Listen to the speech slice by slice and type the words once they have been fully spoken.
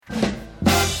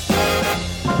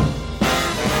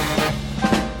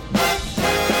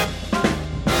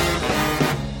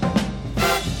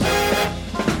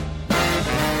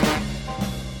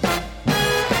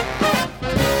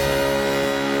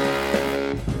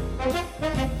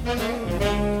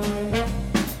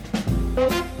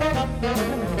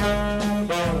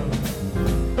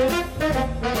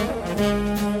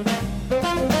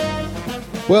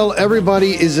Well,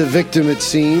 everybody is a victim, it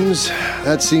seems.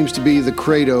 That seems to be the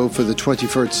credo for the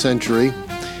 21st century.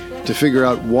 To figure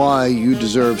out why you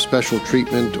deserve special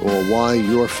treatment or why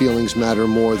your feelings matter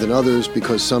more than others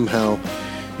because somehow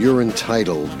you're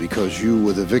entitled because you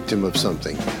were the victim of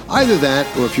something. Either that,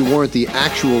 or if you weren't the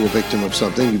actual victim of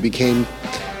something, you became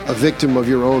a victim of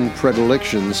your own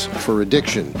predilections for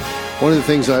addiction. One of the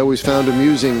things I always found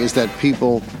amusing is that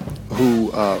people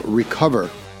who recover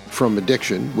from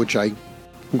addiction, which I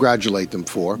congratulate them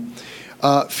for,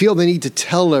 feel they need to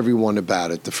tell everyone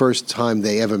about it the first time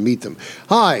they ever meet them.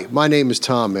 Hi, my name is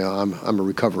Tom. I'm a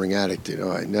recovering addict.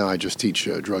 Now I just teach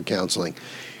drug counseling.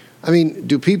 I mean,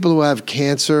 do people who have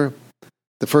cancer,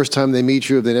 the first time they meet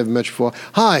you, if they never met you before,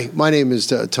 hi, my name is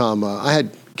Tom. I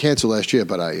had cancer last year,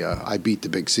 but I beat the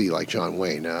big C like John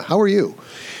Wayne. How are you?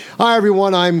 Hi,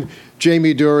 everyone. I'm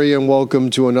Jamie Dury, and welcome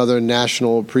to another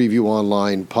National Preview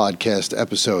Online podcast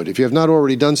episode. If you have not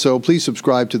already done so, please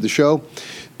subscribe to the show.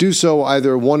 Do so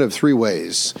either one of three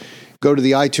ways. Go to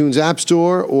the iTunes App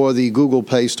Store or the Google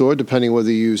Play Store, depending whether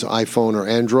you use iPhone or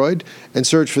Android, and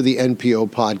search for the N.P.O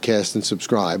podcast and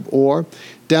subscribe. Or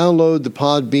download the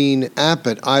Podbean app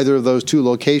at either of those two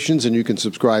locations, and you can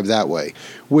subscribe that way.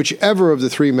 Whichever of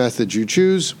the three methods you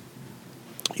choose,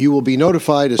 you will be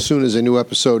notified as soon as a new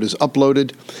episode is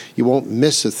uploaded. You won't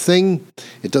miss a thing.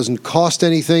 It doesn't cost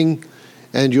anything.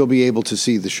 And you'll be able to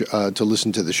see to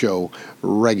listen to the show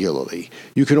regularly.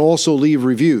 You can also leave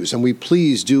reviews, and we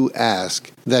please do ask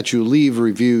that you leave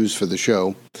reviews for the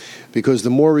show, because the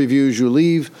more reviews you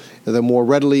leave, the more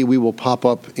readily we will pop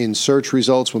up in search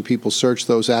results when people search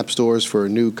those app stores for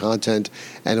new content,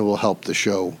 and it will help the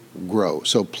show grow.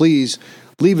 So please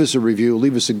leave us a review,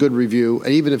 leave us a good review,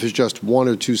 and even if it's just one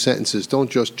or two sentences,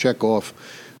 don't just check off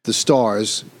the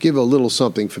stars. Give a little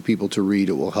something for people to read.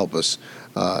 It will help us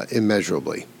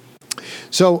immeasurably.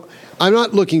 So I'm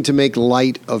not looking to make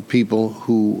light of people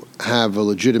who have a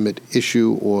legitimate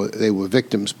issue or they were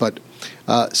victims, but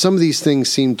some of these things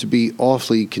seem to be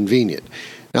awfully convenient.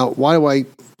 Now, why do I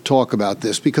talk about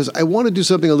this? Because I want to do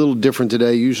something a little different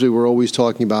today. Usually we're always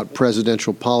talking about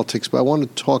presidential politics, but I want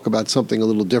to talk about something a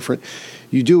little different.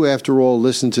 You do, after all,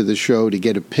 listen to the show to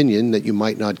get opinion that you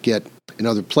might not get in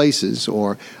other places,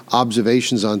 or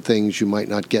observations on things you might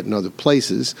not get in other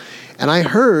places. And I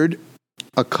heard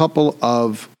a couple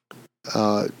of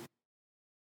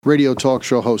radio talk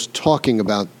show hosts talking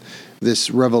about this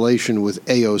revelation with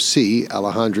AOC,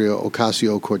 Alejandra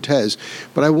Ocasio-Cortez,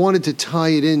 but I wanted to tie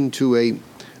it into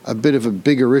a bit of a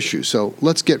bigger issue. So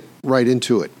let's get right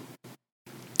into it.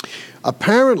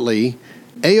 Apparently,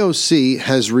 AOC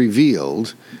has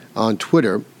revealed on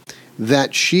Twitter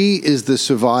that she is the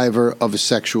survivor of a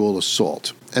sexual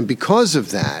assault. And because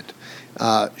of that,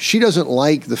 she doesn't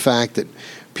like the fact that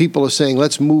people are saying,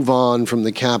 let's move on from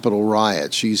the Capitol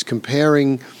riots. She's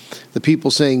comparing the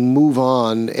people saying move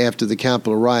on after the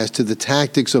Capitol riots to the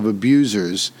tactics of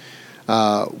abusers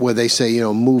where they say,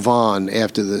 move on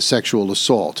after the sexual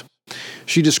assault.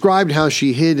 She described how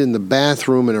she hid in the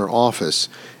bathroom in her office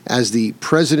as the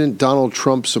President Donald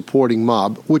Trump supporting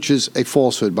mob, which is a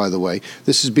falsehood, by the way.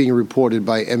 This is being reported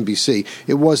by NBC.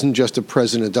 It wasn't just a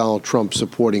President Donald Trump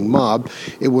supporting mob.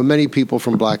 It were many people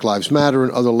from Black Lives Matter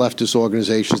and other leftist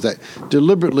organizations that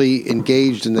deliberately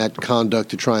engaged in that conduct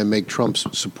to try and make Trump's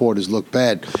supporters look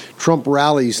bad. Trump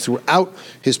rallies throughout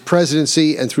his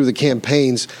presidency and through the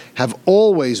campaigns have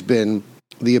always been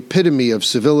the epitome of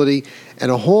civility,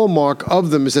 and a hallmark of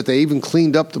them is that they even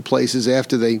cleaned up the places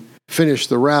after they finished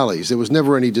the rallies. There was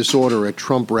never any disorder at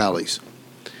Trump rallies.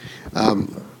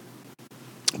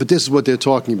 But this is what they're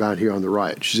talking about here on the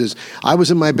riot. She says, I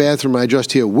was in my bathroom and I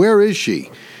just hear, where is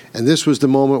she? And this was the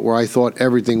moment where I thought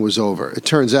everything was over. It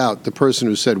turns out the person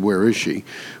who said, where is she,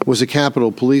 was a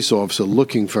Capitol police officer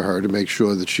looking for her to make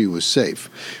sure that she was safe.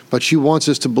 But she wants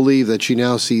us to believe that she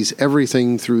now sees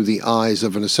everything through the eyes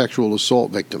of a sexual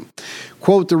assault victim.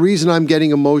 Quote, the reason I'm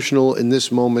getting emotional in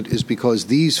this moment is because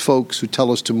these folks who tell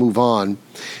us to move on,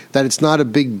 that it's not a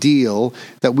big deal,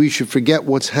 that we should forget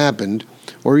what's happened,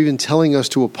 or even telling us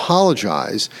to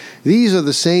apologize, these are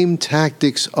the same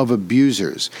tactics of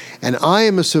abusers. And I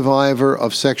am a survivor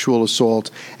of sexual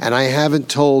assault, and I haven't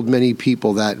told many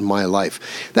people that in my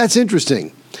life. That's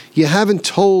interesting. You haven't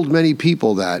told many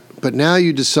people that, but now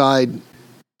you decide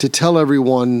to tell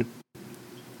everyone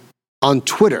on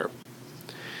Twitter.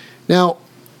 Now,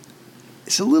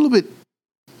 it's a little bit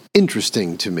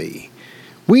interesting to me.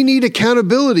 We need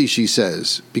accountability, she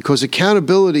says, because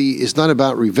accountability is not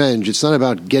about revenge. It's not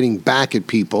about getting back at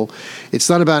people. It's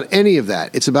not about any of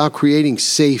that. It's about creating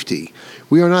safety.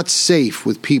 We are not safe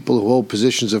with people who hold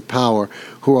positions of power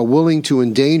who are willing to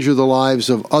endanger the lives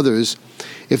of others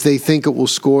if they think it will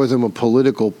score them a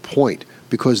political point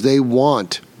because they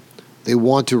want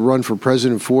to run for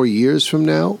president 4 years from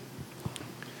now?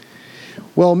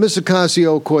 Well, Ms.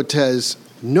 Ocasio-Cortez,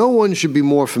 no one should be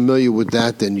more familiar with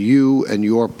that than you and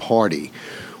your party.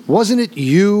 Wasn't it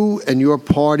you and your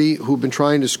party who've been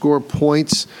trying to score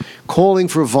points, calling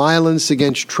for violence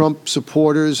against Trump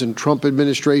supporters and Trump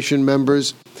administration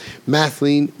members?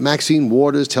 Maxine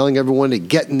Waters telling everyone to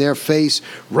get in their face,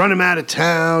 run him out of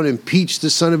town, impeach the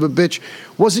son of a bitch.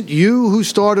 Wasn't you who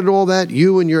started all that,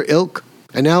 you and your ilk?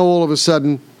 And now all of a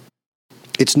sudden,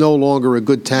 it's no longer a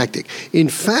good tactic. In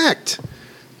fact,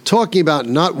 talking about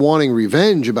not wanting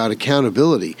revenge, about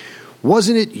accountability,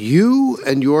 wasn't it you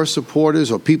and your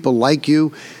supporters or people like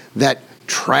you that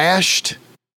trashed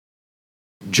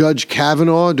Judge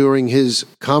Kavanaugh during his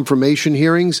confirmation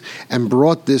hearings and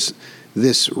brought this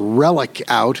relic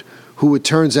out who, it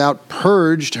turns out,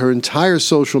 purged her entire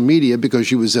social media because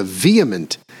she was a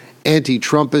vehement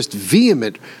anti-Trumpist,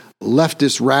 vehement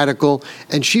leftist radical,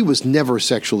 and she was never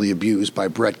sexually abused by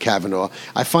Brett Kavanaugh.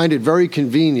 I find it very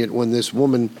convenient when this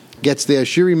woman gets there.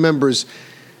 She remembers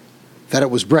that it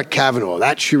was Brett Kavanaugh.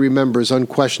 That she remembers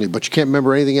unquestionably, but she can't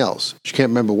remember anything else. She can't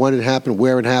remember when it happened,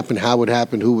 where it happened, how it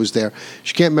happened, who was there.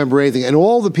 She can't remember anything. And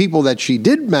all the people that she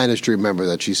did manage to remember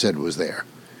that she said was there,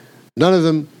 none of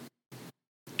them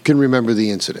can remember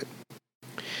the incident.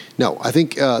 No, I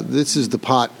think this is the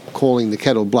pot calling the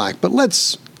kettle black. But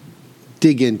let's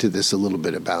dig into this a little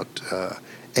bit about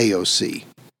AOC.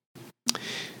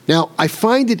 Now, I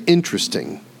find it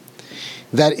interesting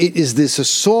that it is this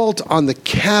assault on the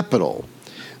Capitol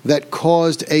that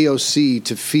caused AOC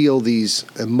to feel these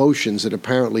emotions that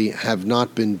apparently have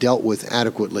not been dealt with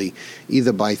adequately,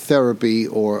 either by therapy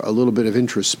or a little bit of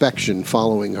introspection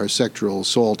following her sexual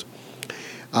assault,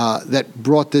 that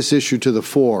brought this issue to the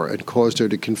fore and caused her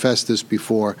to confess this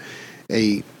before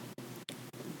a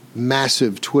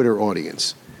massive Twitter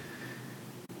audience.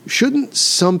 Shouldn't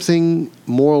something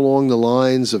more along the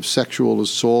lines of sexual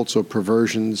assaults or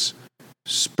perversions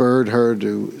spurred her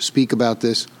to speak about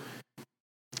this?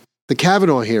 The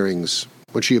Kavanaugh hearings,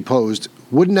 which she opposed,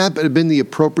 wouldn't that have been the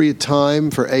appropriate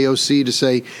time for AOC to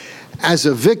say, as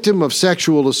a victim of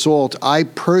sexual assault, I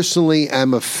personally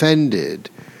am offended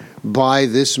by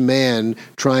this man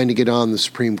trying to get on the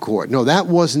Supreme Court? No, that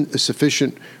wasn't a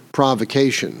sufficient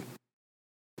provocation.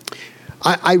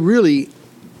 I really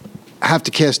have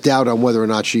to cast doubt on whether or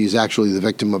not she is actually the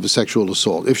victim of a sexual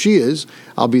assault. If she is,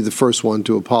 I'll be the first one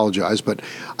to apologize, but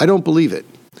I don't believe it.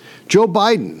 Joe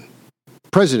Biden,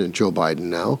 President Joe Biden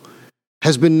now,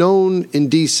 has been known in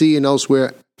D.C. and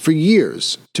elsewhere for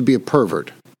years to be a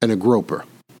pervert and a groper.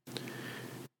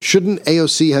 Shouldn't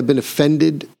AOC have been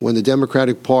offended when the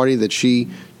Democratic Party that she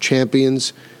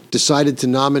champions decided to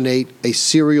nominate a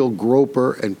serial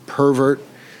groper and pervert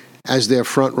as their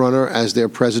frontrunner, as their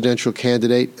presidential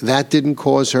candidate? That didn't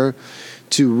cause her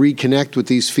to reconnect with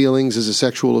these feelings as a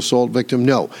sexual assault victim?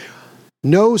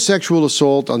 No sexual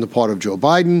assault on the part of Joe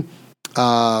Biden.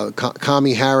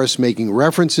 Kamala Harris making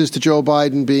references to Joe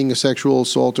Biden being a sexual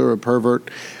assaulter, a pervert.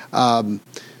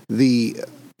 The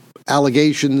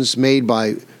allegations made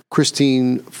by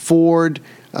Christine Ford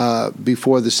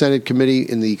before the Senate committee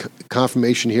in the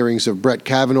confirmation hearings of Brett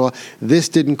Kavanaugh. This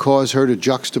didn't cause her to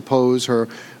juxtapose her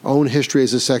own history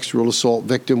as a sexual assault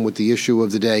victim with the issue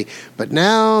of the day. But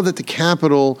now that the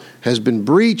Capitol has been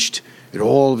breached, it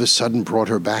all of a sudden brought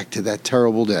her back to that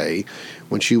terrible day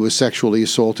when she was sexually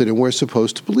assaulted, and we're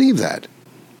supposed to believe that.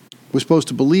 We're supposed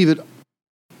to believe it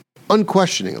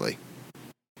unquestioningly.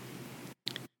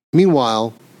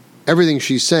 Meanwhile, everything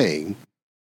she's saying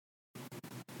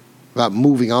about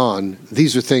moving on,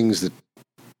 these are things that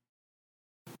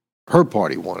her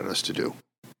party wanted us to do.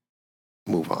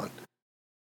 Move on.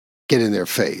 Get in their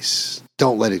face.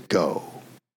 Don't let it go.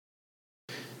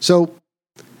 So,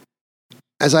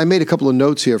 as I made a couple of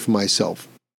notes here for myself,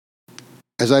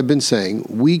 as I've been saying,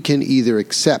 we can either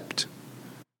accept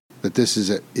that this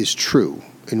is true,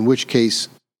 in which case,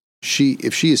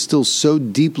 if she is still so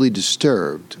deeply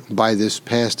disturbed by this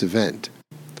past event,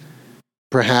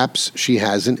 perhaps she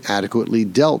hasn't adequately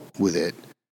dealt with it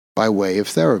by way of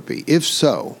therapy. If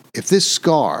so, if this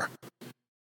scar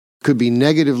could be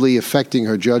negatively affecting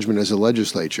her judgment as a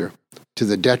legislature to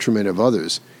the detriment of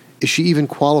others, is she even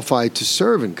qualified to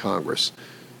serve in Congress?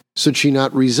 Should she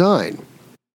not resign?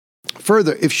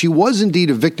 Further, if she was indeed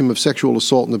a victim of sexual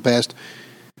assault in the past,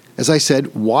 as I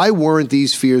said, why weren't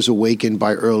these fears awakened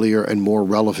by earlier and more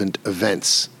relevant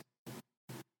events?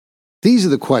 These are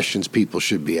the questions people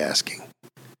should be asking.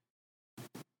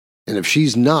 And if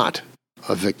she's not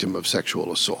a victim of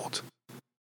sexual assault,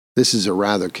 this is a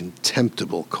rather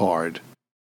contemptible card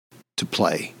to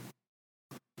play.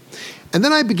 And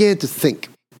then I began to think,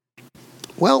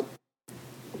 well,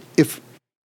 if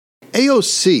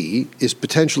AOC is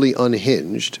potentially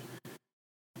unhinged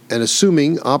and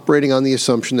operating on the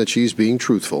assumption that she's being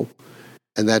truthful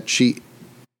and that she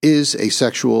is a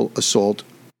sexual assault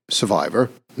survivor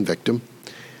and victim,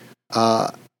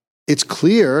 it's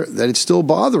clear that it's still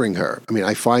bothering her. I mean,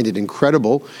 I find it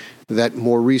incredible that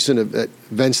more recent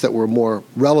events that were more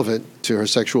relevant to her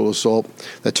sexual assault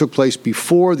that took place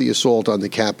before the assault on the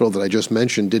Capitol that I just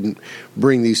mentioned didn't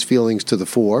bring these feelings to the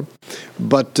fore.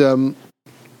 But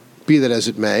be that as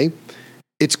it may,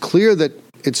 it's clear that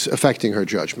it's affecting her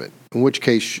judgment, in which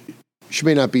case she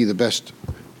may not be the best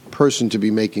person to be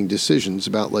making decisions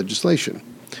about legislation.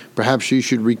 Perhaps she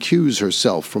should recuse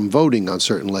herself from voting on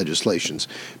certain legislations.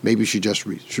 Maybe she just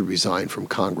should resign from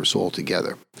Congress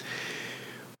altogether.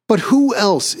 But who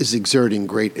else is exerting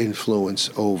great influence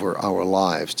over our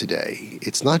lives today?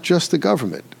 It's not just the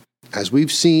government. As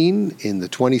we've seen in the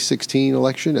 2016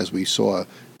 election, as we saw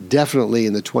definitely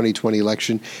in the 2020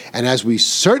 election, and as we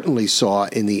certainly saw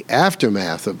in the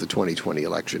aftermath of the 2020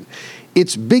 election,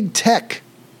 it's big tech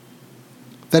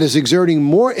that is exerting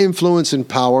more influence and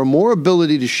power, more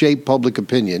ability to shape public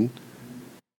opinion,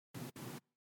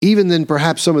 even than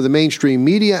perhaps some of the mainstream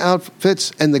media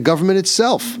outfits and the government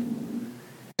itself.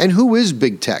 And who is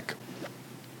big tech?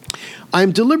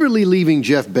 I'm deliberately leaving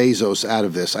Jeff Bezos out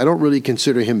of this. I don't really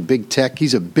consider him big tech.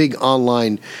 He's a big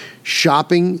online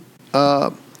shopping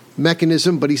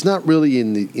mechanism, but he's not really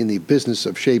in the business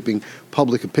of shaping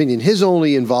public opinion. His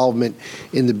only involvement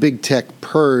in the big tech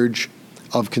purge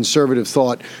of conservative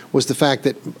thought was the fact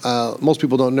that most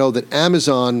people don't know that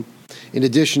Amazon, in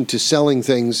addition to selling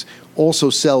things,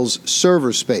 also sells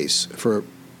server space for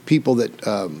people that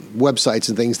websites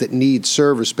and things that need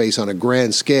server space on a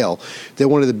grand scale. They're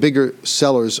one of the bigger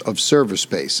sellers of server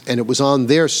space, and it was on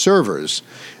their servers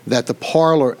that the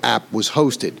Parler app was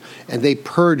hosted, and they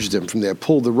purged them from there,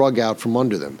 pulled the rug out from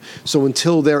under them. So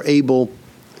until they're able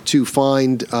to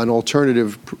find an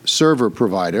alternative server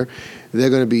provider, they're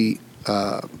going to be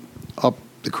up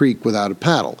the creek without a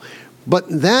paddle. But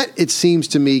that, it seems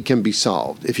to me, can be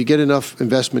solved. If you get enough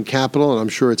investment capital, and I'm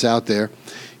sure it's out there,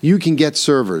 you can get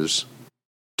servers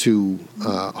to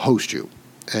host you,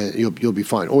 and you'll be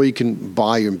fine. Or you can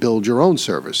buy and build your own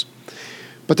servers.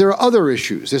 But there are other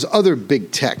issues. There's other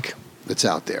big tech that's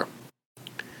out there.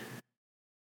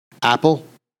 Apple,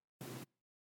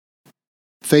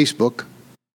 Facebook,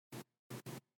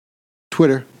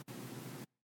 Twitter,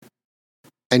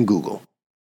 and Google.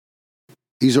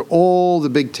 These are all the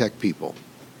big tech people.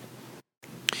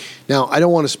 Now, I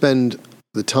don't want to spend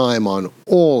the time on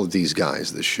all of these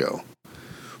guys this show,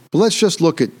 but let's just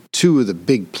look at two of the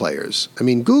big players. I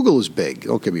mean, Google is big.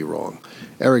 Don't get me wrong.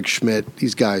 Eric Schmidt,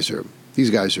 these guys are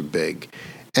big.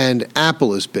 And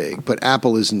Apple is big, but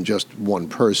Apple isn't just one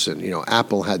person. You know,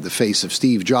 Apple had the face of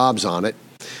Steve Jobs on it,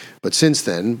 but since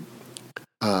then,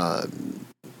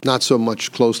 not so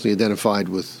much closely identified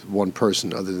with one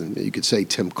person other than, you could say,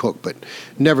 Tim Cook, but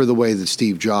never the way that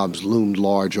Steve Jobs loomed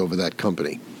large over that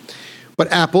company.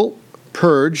 But Apple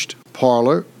purged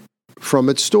Parler from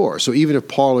its store. So even if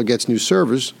Parler gets new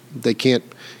servers, they can't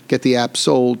get the app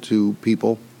sold to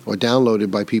people or downloaded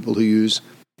by people who use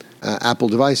Apple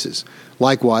devices.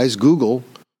 Likewise, Google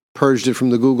purged it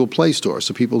from the Google Play Store,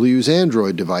 so people who use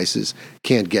Android devices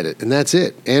can't get it. And that's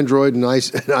it. Android and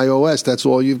iOS, that's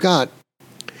all you've got.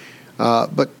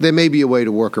 But there may be a way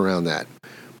to work around that.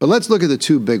 But let's look at the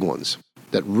two big ones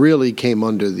that really came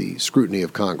under the scrutiny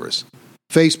of Congress: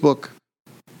 Facebook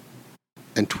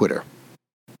and Twitter.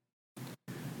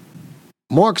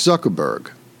 Mark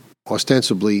Zuckerberg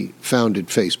ostensibly founded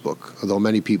Facebook, although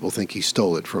many people think he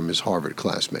stole it from his Harvard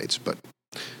classmates. But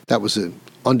that was an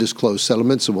undisclosed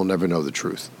settlement, so we'll never know the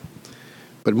truth.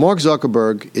 But Mark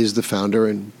Zuckerberg is the founder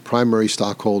and primary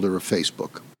stockholder of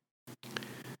Facebook.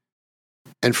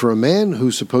 And for a man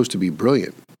who's supposed to be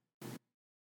brilliant,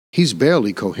 he's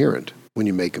barely coherent when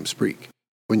you make him speak,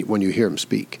 when you hear him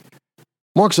speak.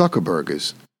 Mark Zuckerberg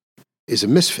is a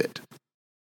misfit.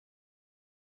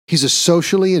 He's a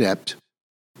socially inept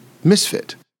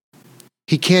misfit.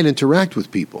 He can't interact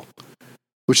with people,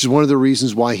 which is one of the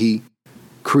reasons why he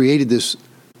created this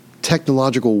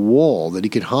technological wall that he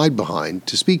could hide behind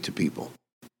to speak to people.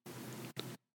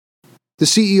 The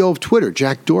CEO of Twitter,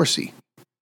 Jack Dorsey,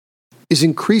 is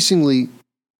increasingly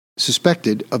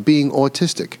suspected of being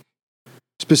autistic.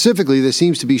 Specifically, there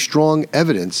seems to be strong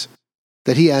evidence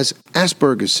that he has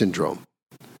Asperger's syndrome.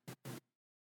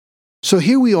 So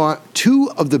here we are, two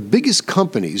of the biggest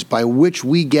companies by which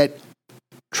we get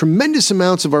tremendous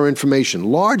amounts of our information,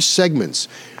 large segments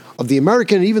of the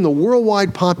American and even the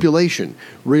worldwide population,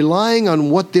 relying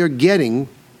on what they're getting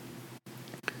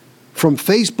from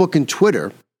Facebook and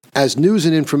Twitter as news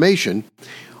and information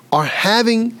are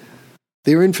having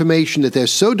their information that they're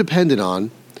so dependent on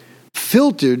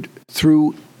filtered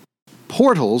through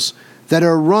portals that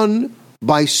are run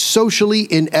by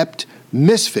socially inept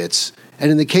misfits. And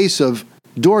in the case of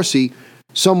Dorsey,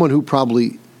 someone who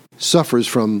probably suffers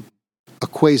from a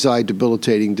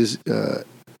quasi-debilitating,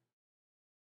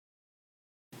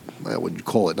 what would you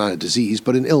call it? Not a disease,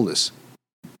 but an illness.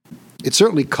 It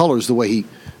certainly colors the way he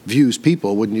views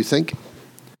people, wouldn't you think?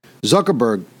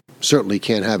 Zuckerberg certainly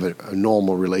can't have a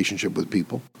normal relationship with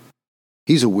people.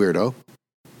 He's a weirdo.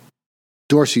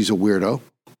 Dorsey's a weirdo.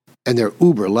 And they're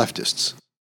uber leftists.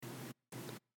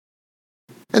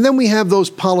 And then we have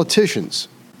those politicians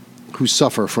who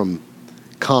suffer from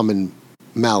common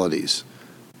maladies.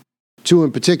 Two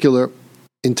in particular,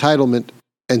 entitlement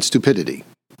and stupidity.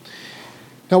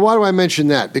 Now, why do I mention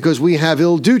that? Because we have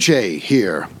Il Duce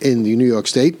here in New York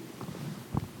State,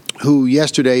 who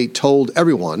yesterday told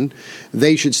everyone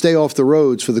they should stay off the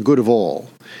roads for the good of all.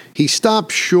 He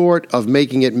stopped short of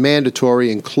making it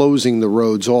mandatory and closing the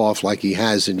roads off like he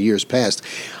has in years past.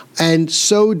 And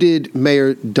so did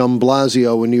Mayor de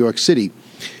Blasio in New York City.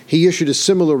 He issued a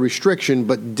similar restriction,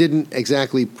 but didn't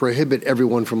exactly prohibit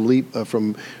everyone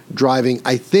from driving.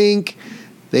 I think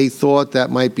they thought that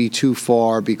might be too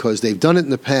far because they've done it in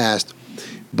the past,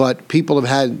 but people have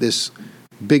had this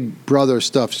Big Brother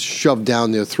stuff shoved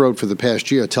down their throat for the past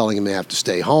year, telling them they have to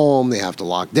stay home, they have to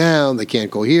lock down, they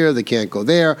can't go here, they can't go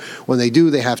there. When they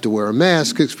do, they have to wear a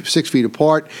mask 6 feet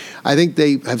apart. I think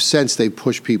they have sensed they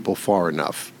push people far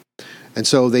enough. And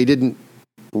so they didn't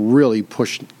really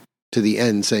push to the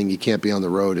end saying you can't be on the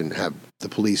road and have the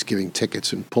police giving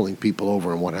tickets and pulling people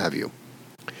over and what have you.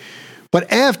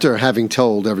 But after having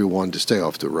told everyone to stay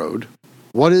off the road,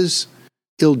 what does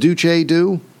Il Duce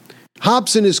do?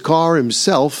 Hops in his car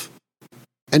himself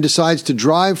and decides to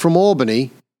drive from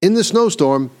Albany in the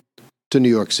snowstorm to New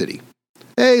York City.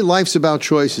 Hey, life's about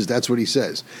choices, that's what he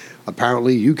says.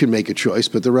 Apparently you can make a choice,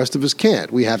 but the rest of us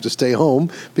can't. We have to stay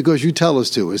home because you tell us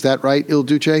to. Is that right, Il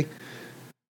Duce?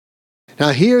 Now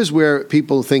here's where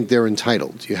people think they're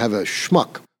entitled. You have a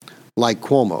schmuck like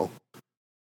Cuomo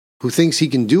who thinks he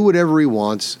can do whatever he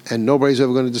wants and nobody's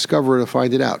ever going to discover it or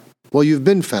find it out. Well, you've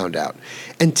been found out.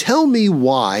 And tell me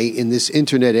why, in this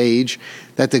internet age,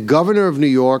 that the governor of New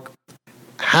York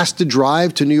has to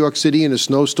drive to New York City in a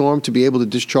snowstorm to be able to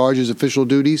discharge his official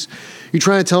duties? You're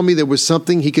trying to tell me there was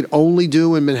something he could only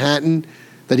do in Manhattan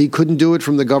that he couldn't do it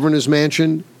from the governor's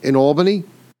mansion in Albany?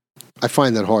 I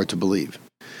find that hard to believe.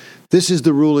 This is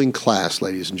the ruling class,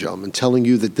 ladies and gentlemen, telling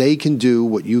you that they can do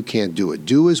what you can't do it.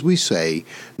 Do as we say,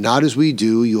 not as we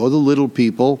do. You're the little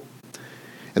people.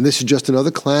 And this is just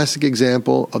another classic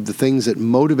example of the things that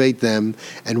motivate them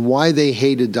and why they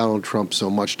hated Donald Trump so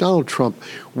much. Donald Trump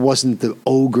wasn't the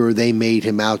ogre they made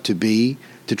him out to be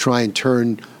to try and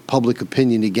turn public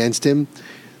opinion against him.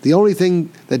 The only thing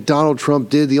that Donald Trump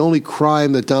did, the only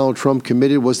crime that Donald Trump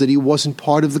committed was that he wasn't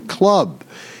part of the club.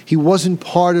 He wasn't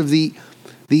part of the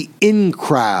in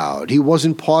crowd. He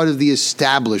wasn't part of the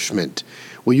establishment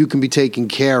where you can be taken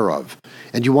care of.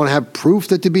 And you want to have proof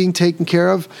that they're being taken care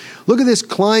of? Look at this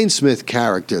Kleinsmith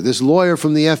character, this lawyer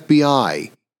from the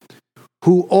FBI,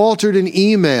 who altered an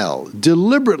email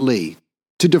deliberately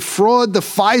to defraud the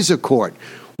FISA court,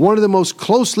 one of the most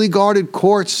closely guarded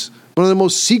courts, one of the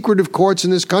most secretive courts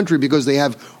in this country because they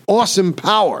have awesome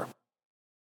power.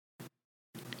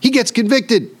 He gets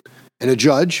convicted, and a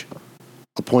judge,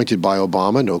 appointed by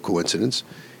Obama, no coincidence,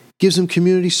 gives him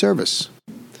community service.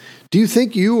 Do you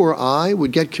think you or I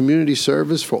would get community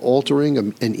service for altering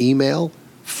an email,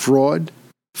 fraud,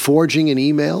 forging an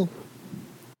email?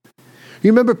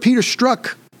 You remember Peter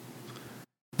Strzok,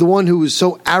 the one who was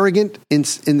so arrogant in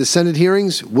the Senate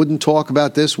hearings, wouldn't talk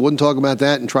about this, wouldn't talk about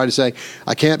that, and try to say,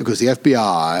 I can't because the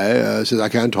FBI says I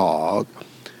can't talk.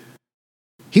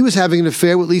 He was having an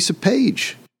affair with Lisa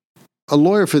Page, a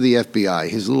lawyer for the FBI,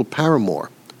 his little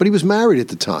paramour. But he was married at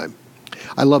the time.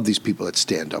 I love these people that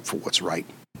stand up for what's right.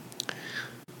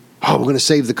 Oh, we're going to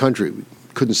save the country. We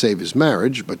couldn't save his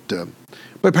marriage, but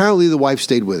apparently the wife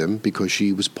stayed with him because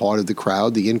she was part of the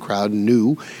crowd. The in-crowd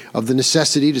knew of the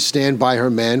necessity to stand by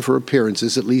her man for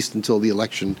appearances, at least until the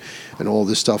election and all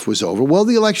this stuff was over. Well,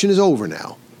 the election is over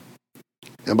now.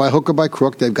 And by hook or by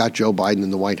crook, they've got Joe Biden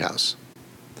in the White House.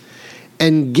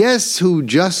 And guess who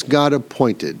just got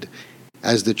appointed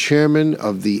as the chairman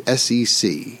of the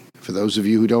SEC? For those of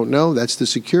you who don't know, that's the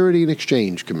Security and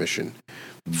Exchange Commission.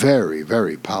 Very,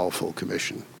 very powerful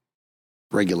commission.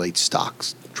 Regulates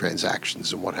stocks,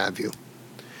 transactions, and what have you.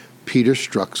 Peter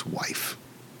Strzok's wife.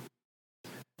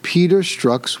 Peter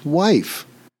Strzok's wife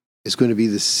is going to be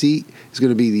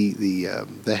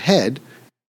the head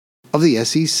of the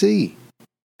SEC.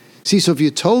 See, so if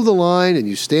you toe the line and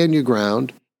you stand your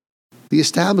ground, the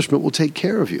establishment will take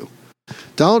care of you.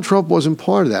 Donald Trump wasn't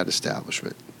part of that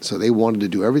establishment, so they wanted to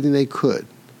do everything they could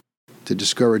to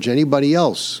discourage anybody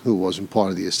else who wasn't part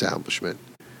of the establishment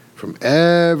from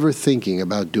ever thinking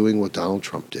about doing what Donald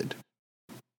Trump did.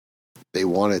 They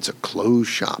wanted to close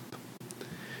shop.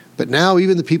 But now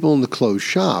even the people in the closed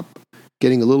shop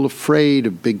getting a little afraid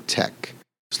of big tech.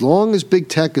 As long as big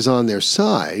tech is on their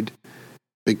side,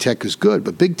 big tech is good,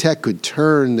 but big tech could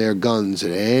turn their guns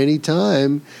at any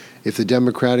time if the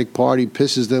Democratic Party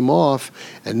pisses them off.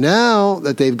 And now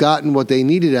that they've gotten what they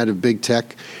needed out of big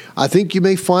tech, I think you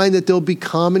may find that there'll be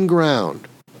common ground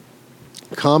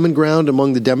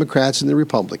among the Democrats and the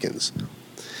Republicans.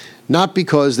 Not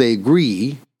because they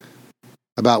agree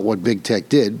about what big tech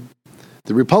did.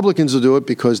 The Republicans will do it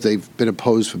because they've been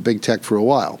opposed for big tech for a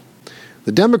while.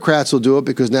 The Democrats will do it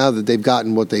because now that they've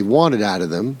gotten what they wanted out of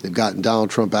them, they've gotten Donald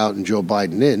Trump out and Joe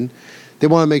Biden in, they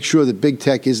want to make sure that big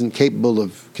tech isn't capable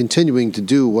of continuing to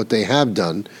do what they have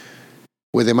done,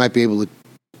 where they might be able to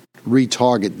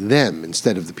retarget them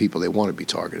instead of the people they want to be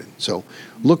targeted. So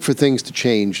look for things to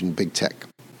change in big tech.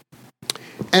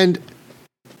 And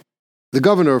the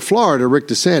governor of Florida, Rick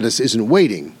DeSantis, isn't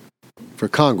waiting for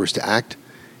Congress to act.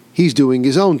 He's doing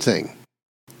his own thing.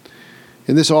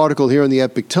 In this article here in the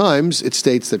Epic Times, it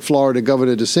states that Florida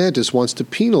Governor DeSantis wants to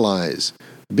penalize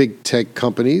big tech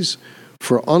companies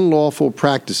for unlawful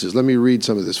practices. Let me read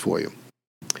some of this for you.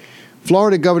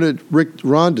 Florida Governor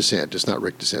Ron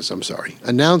DeSantis,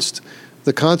 announced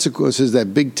the consequences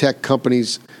that big tech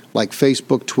companies like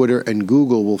Facebook, Twitter, and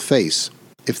Google will face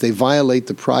if they violate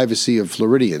the privacy of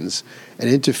Floridians and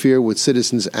interfere with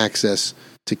citizens' access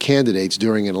to candidates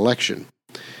during an election.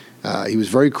 He was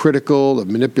very critical of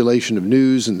manipulation of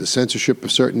news and the censorship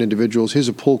of certain individuals. Here's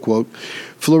a pull quote.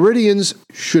 Floridians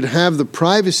should have the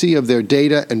privacy of their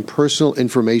data and personal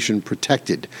information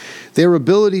protected, their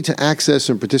ability to access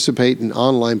and participate in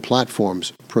online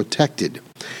platforms protected,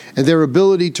 and their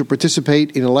ability to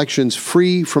participate in elections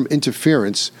free from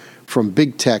interference from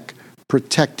big tech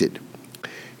protected.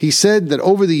 He said that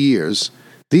over the years,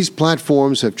 these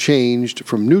platforms have changed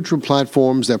from neutral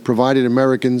platforms that provided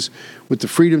Americans with the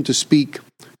freedom to speak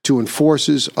to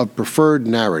enforcers of preferred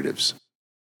narratives.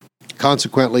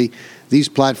 Consequently, these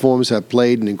platforms have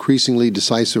played an increasingly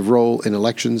decisive role in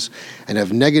elections and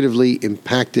have negatively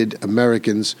impacted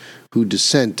Americans who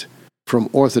dissent from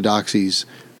orthodoxies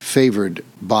favored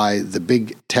by the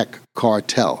big tech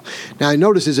cartel. Now, I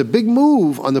notice there's a big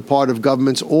move on the part of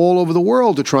governments all over the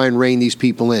world to try and rein these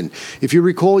people in. If you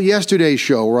recall yesterday's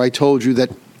show where I told you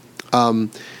that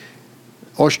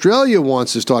Australia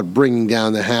wants to start bringing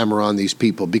down the hammer on these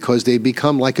people because they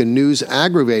become like a news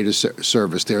aggregator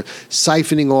service. They're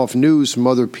siphoning off news from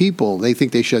other people. They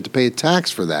think they should have to pay a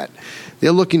tax for that.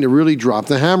 They're looking to really drop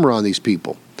the hammer on these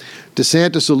people.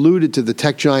 DeSantis alluded to the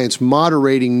tech giants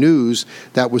moderating news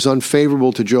that was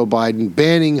unfavorable to Joe Biden,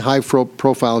 banning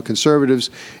high-profile conservatives,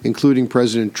 including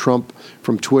President Trump,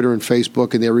 from Twitter and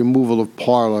Facebook, and their removal of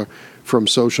Parler from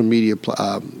social media,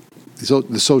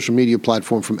 the social media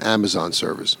platform from Amazon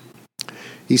servers.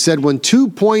 He said when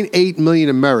 2.8 million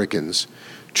Americans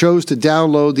chose to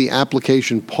download the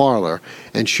application Parler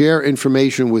and share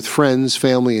information with friends,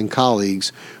 family, and colleagues,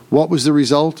 what was the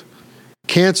result?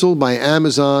 Canceled by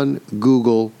Amazon,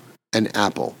 Google, and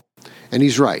Apple. And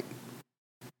he's right.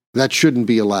 That shouldn't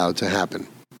be allowed to happen.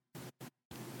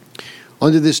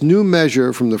 Under this new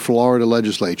measure from the Florida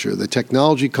legislature, the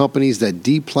technology companies that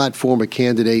deplatform a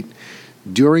candidate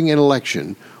during an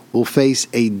election will face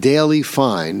a daily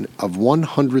fine of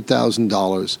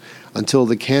 $100,000 until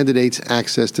the candidate's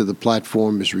access to the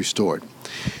platform is restored.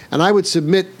 And I would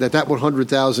submit that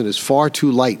 $100,000 is far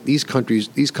too light. These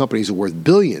companies are worth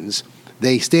billions.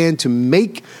 They stand to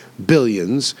make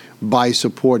billions by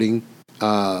supporting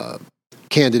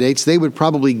candidates. They would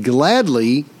probably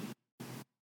gladly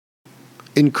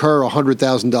incur a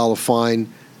 $100,000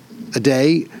 fine a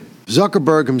day.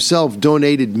 Zuckerberg himself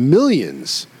donated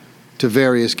millions to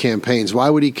various campaigns.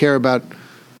 Why would he care about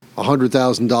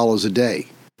 $100,000 a day?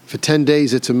 For 10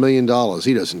 days, it's $1 million.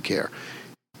 He doesn't care.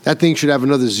 That thing should have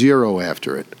another zero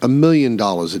after it, $1 million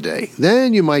a day.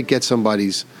 Then you might get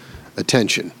somebody's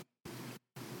attention.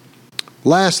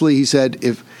 Lastly, he said,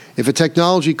 if a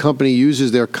technology company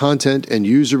uses their content and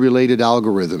user-related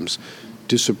algorithms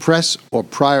to suppress or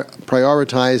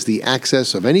prioritize the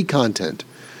access of any content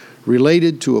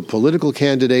related to a political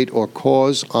candidate or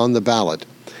cause on the ballot,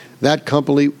 that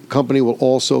company will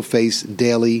also face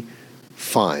daily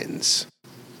fines.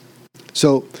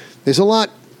 So there's a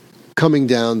lot coming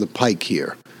down the pike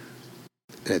here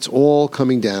And it's all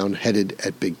coming down headed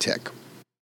at big tech.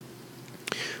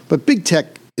 But big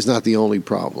tech is not the only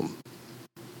problem.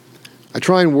 I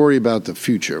try and worry about the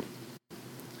future.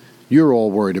 You're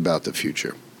all worried about the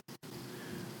future.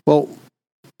 Well,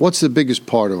 what's the biggest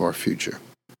part of our future?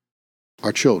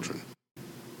 Our children.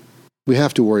 We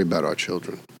have to worry about our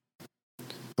children.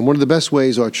 And one of the best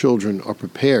ways our children are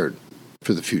prepared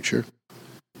for the future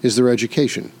is their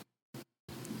education.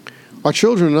 Our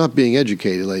children are not being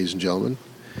educated, ladies and gentlemen.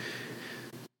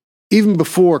 Even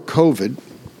before COVID,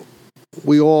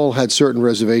 we all had certain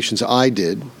reservations, I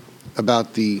did,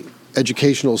 about the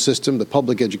educational system, the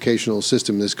public educational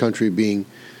system in this country being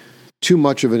too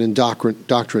much of an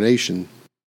indoctrination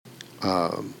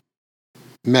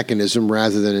mechanism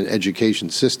rather than an education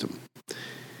system.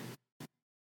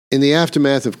 In the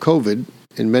aftermath of COVID,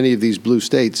 in many of these blue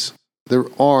states, there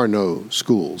are no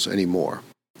schools anymore.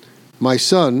 My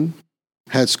son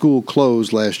had school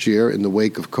closed last year in the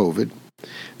wake of COVID.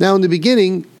 Now, in the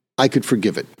beginning, I could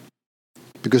forgive it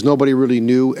because nobody really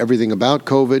knew everything about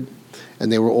COVID,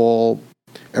 and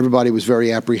everybody was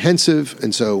very apprehensive,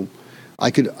 and so I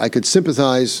could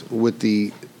sympathize with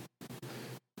the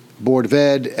Board of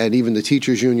Ed and even the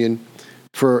teachers union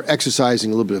for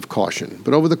exercising a little bit of caution.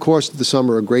 But over the course of the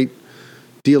summer, a great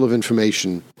deal of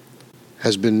information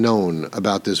has been known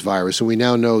about this virus, and we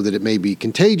now know that it may be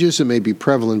contagious, it may be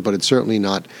prevalent, but it's certainly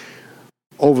not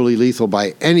overly lethal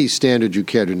by any standard you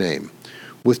care to name.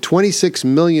 With 26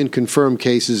 million confirmed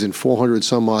cases and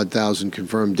 400-some-odd thousand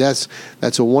confirmed deaths,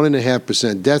 that's a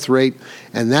 1.5% death rate,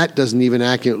 and that doesn't even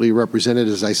accurately represent it,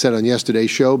 as I said on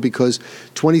yesterday's show, because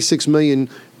 26 million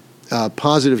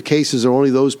positive cases are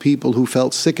only those people who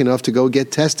felt sick enough to go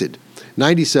get tested.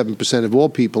 97% of all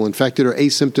people infected are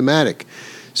asymptomatic.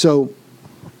 So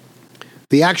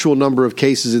the actual number of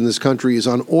cases in this country is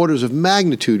on orders of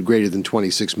magnitude greater than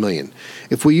 26 million.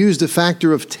 If we used a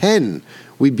factor of 10,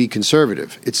 we'd be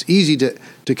conservative. It's easy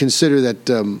to consider that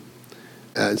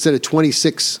instead of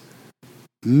 26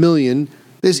 million,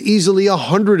 there's easily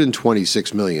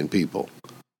 126 million people,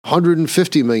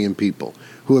 150 million people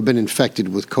who have been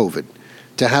infected with COVID.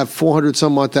 To have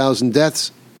 400-some-odd thousand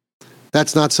deaths,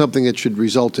 that's not something that should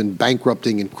result in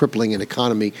bankrupting and crippling an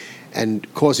economy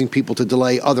and causing people to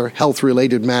delay other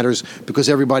health-related matters because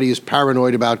everybody is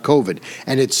paranoid about COVID.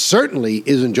 And it certainly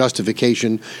isn't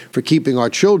justification for keeping our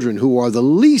children, who are the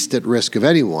least at risk of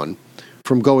anyone,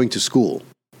 from going to school.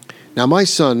 Now, my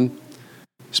son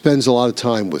spends a lot of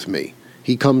time with me.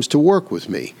 He comes to work with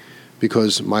me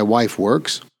because my wife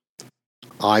works,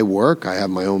 I work, I have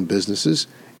my own businesses,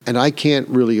 and I can't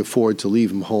really afford to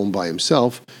leave him home by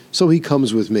himself, so he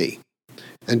comes with me.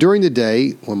 And during the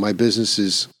day, when my business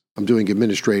is I'm doing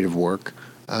administrative work,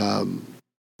 I'm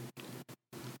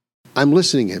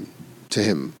listening to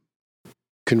him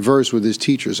converse with his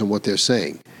teachers on what they're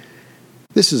saying.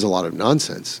 This is a lot of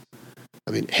nonsense.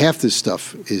 I mean, half this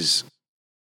stuff is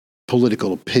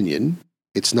political opinion.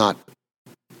 It's not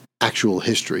actual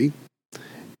history.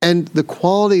 And the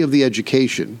quality of the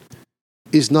education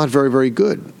is not very, very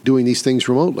good doing these things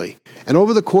remotely. And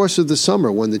over the course of the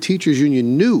summer, when the teachers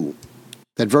union knew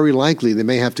that very likely they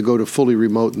may have to go to fully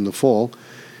remote in the fall,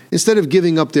 instead of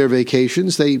giving up their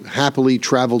vacations, they happily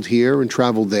traveled here and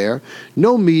traveled there.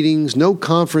 No meetings, no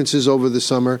conferences over the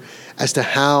summer as to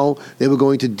how they were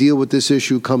going to deal with this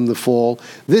issue come the fall.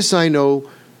 This I know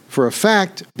for a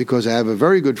fact because I have a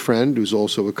very good friend who's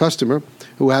also a customer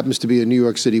who happens to be a New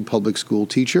York City public school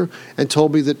teacher and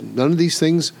told me that none of these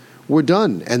things were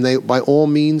done, and they, by all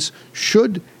means,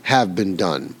 should have been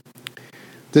done.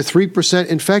 The 3%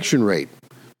 infection rate,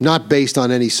 not based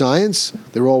on any science.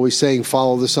 They're always saying,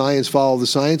 follow the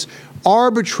science,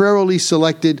 arbitrarily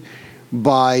selected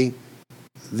by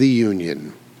the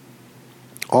union,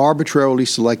 arbitrarily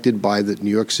selected by the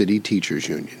New York City Teachers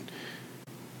Union,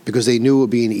 because they knew it would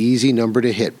be an easy number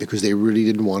to hit because they really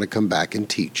didn't want to come back and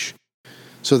teach.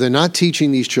 So they're not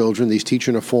teaching these children. These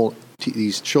children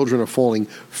are falling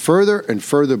further and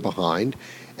further behind.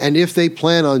 And if they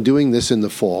plan on doing this in the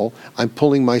fall, I'm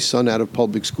pulling my son out of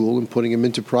public school and putting him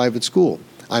into private school.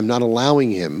 I'm not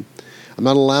allowing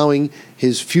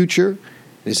his future and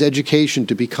his education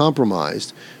to be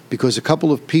compromised because a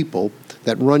couple of people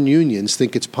that run unions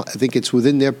think it's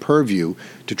within their purview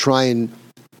to try and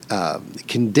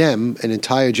condemn an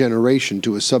entire generation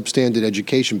to a substandard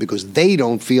education because they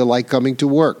don't feel like coming to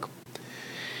work.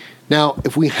 Now,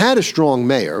 if we had a strong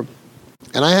mayor,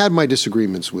 and I had my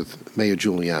disagreements with Mayor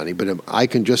Giuliani, but I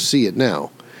can just see it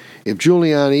now. If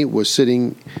Giuliani was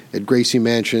sitting at Gracie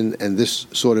Mansion and this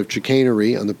sort of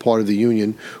chicanery on the part of the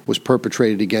union was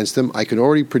perpetrated against them, I can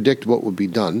already predict what would be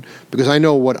done because I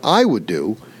know what I would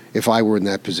do if I were in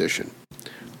that position.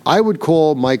 I would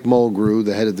call Mike Mulgrew,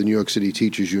 the head of the New York City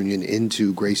Teachers Union,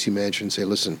 into Gracie Mansion and say,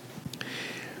 listen,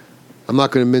 I'm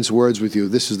not going to mince words with you.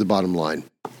 This is the bottom line.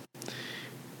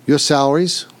 Your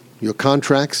salaries, your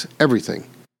contracts, everything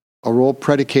are all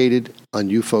predicated on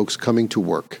you folks coming to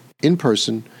work in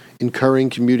person, incurring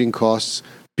commuting costs,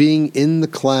 being in the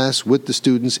class with the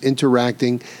students,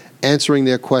 interacting, answering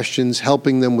their questions,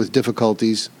 helping them with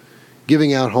difficulties,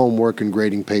 giving out homework and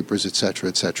grading papers, etc.,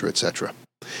 etc., etc.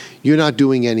 You're not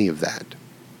doing any of that.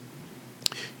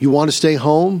 You want to stay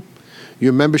home?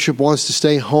 Your membership wants to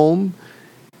stay home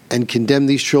and condemn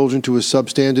these children to a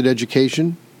substandard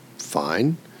education?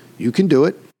 Fine. You can do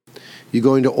it. You're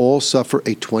going to all suffer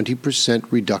a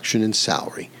 20% reduction in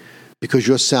salary because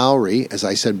your salary, as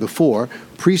I said before,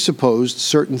 presupposed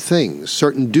certain things,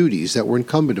 certain duties that were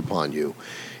incumbent upon you.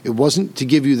 It wasn't to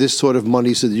give you this sort of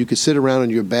money so that you could sit around in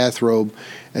your bathrobe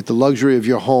at the luxury of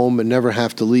your home and never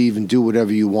have to leave and do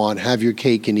whatever you want, have your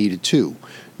cake and eat it too.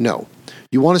 No.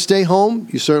 You want to stay home?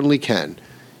 You certainly can.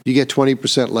 You get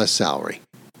 20% less salary.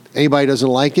 Anybody doesn't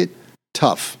like it?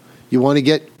 Tough. You want to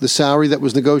get the salary that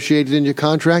was negotiated in your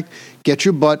contract? Get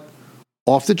your butt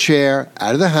off the chair,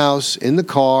 out of the house, in the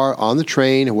car, on the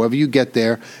train, however you get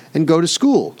there, and go to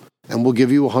school. And we'll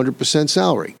give you 100%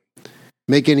 salary.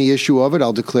 Make any issue of it,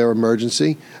 I'll declare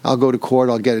emergency. I'll go to court,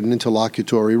 I'll get an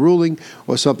interlocutory ruling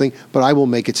or something, but I will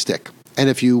make it stick. And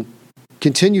if you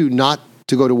continue not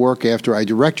to go to work after I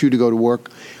direct you to go to work,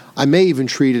 I may even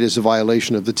treat it as a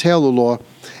violation of the Taylor law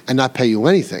and not pay you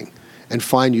anything and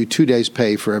fine you 2 days'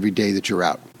 pay for every day that you're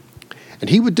out. And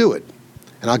he would do it.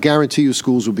 And I'll guarantee you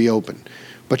schools will be open.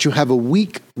 But you have a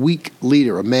weak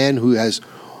leader, a man who has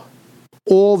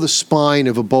all the spine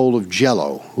of a bowl of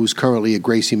Jell-O, who's currently at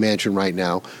Gracie Mansion right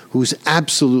now, who's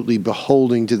absolutely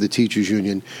beholden to the teachers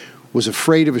union, was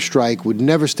afraid of a strike, would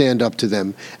never stand up to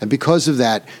them, and because of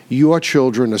that, your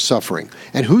children are suffering.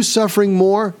 And who's suffering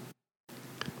more?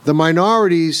 The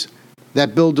minorities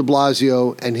that Bill de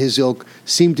Blasio and his ilk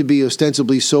seem to be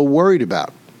ostensibly so worried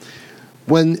about.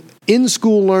 When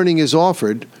in-school learning is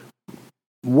offered,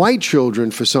 white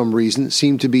children, for some reason,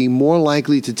 seem to be more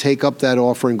likely to take up that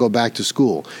offer and go back to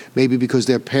school, maybe because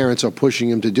their parents are pushing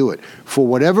them to do it. For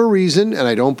whatever reason, and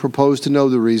I don't propose to know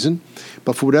the reason,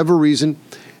 but for whatever reason,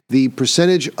 the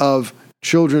percentage of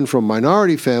children from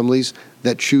minority families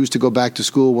that choose to go back to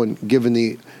school when given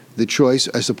the choice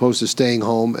as opposed to staying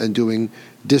home and doing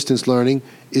distance learning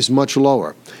is much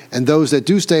lower. And those that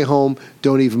do stay home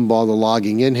don't even bother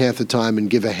logging in half the time and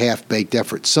give a half-baked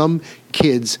effort. Some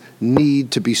kids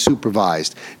need to be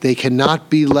supervised. They cannot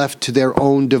be left to their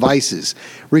own devices.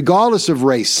 Regardless of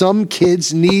race, some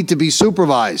kids need to be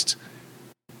supervised.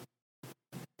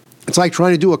 It's like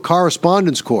trying to do a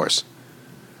correspondence course.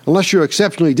 Unless you're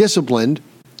exceptionally disciplined,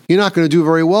 you're not going to do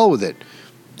very well with it.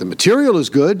 The material is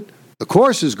good, the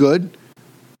course is good,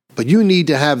 but you need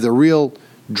to have the real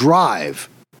drive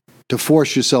to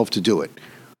force yourself to do it.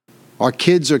 Our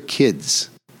kids are kids.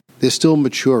 They're still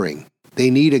maturing. They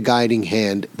need a guiding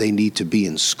hand. They need to be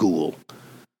in school.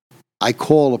 I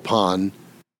call upon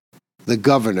the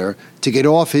governor to get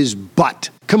off his butt.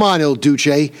 Come on, Il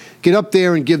Duce. Get up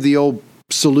there and give the old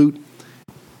salute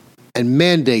and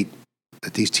mandate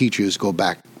that these teachers go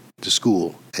back to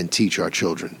school and teach our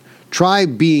children. Try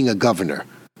being a governor.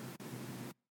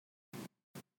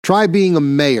 Try being a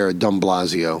mayor, de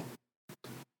Blasio.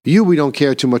 You, we don't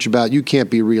care too much about. You can't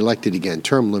be reelected again.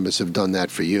 Term limits have done that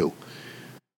for you.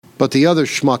 But the other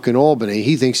schmuck in Albany,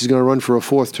 he thinks he's going to run for a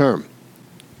fourth term.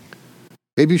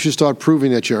 Maybe you should start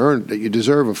proving that you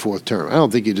deserve a fourth term. I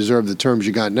don't think you deserve the terms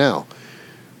you got now.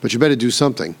 But you better do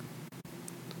something.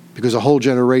 Because a whole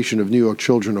generation of New York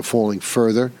children are falling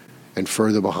further and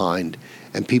further behind.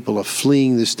 And people are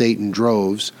fleeing the state in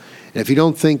droves. And if you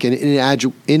don't think an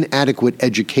inadequate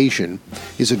education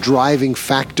is a driving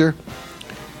factor,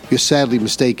 you're sadly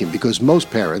mistaken, because most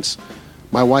parents,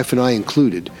 my wife and I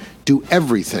included, do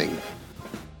everything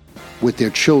with their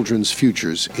children's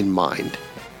futures in mind.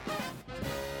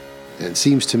 And it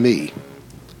seems to me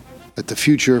that the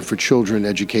future for children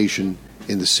education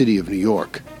in the city of New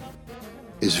York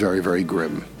is very, very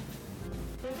grim.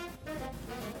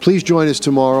 Please join us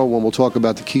tomorrow when we'll talk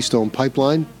about the Keystone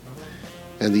Pipeline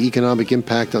and the economic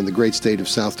impact on the great state of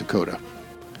South Dakota.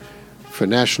 For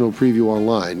National Preview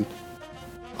Online,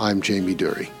 I'm Jamie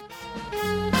Dury.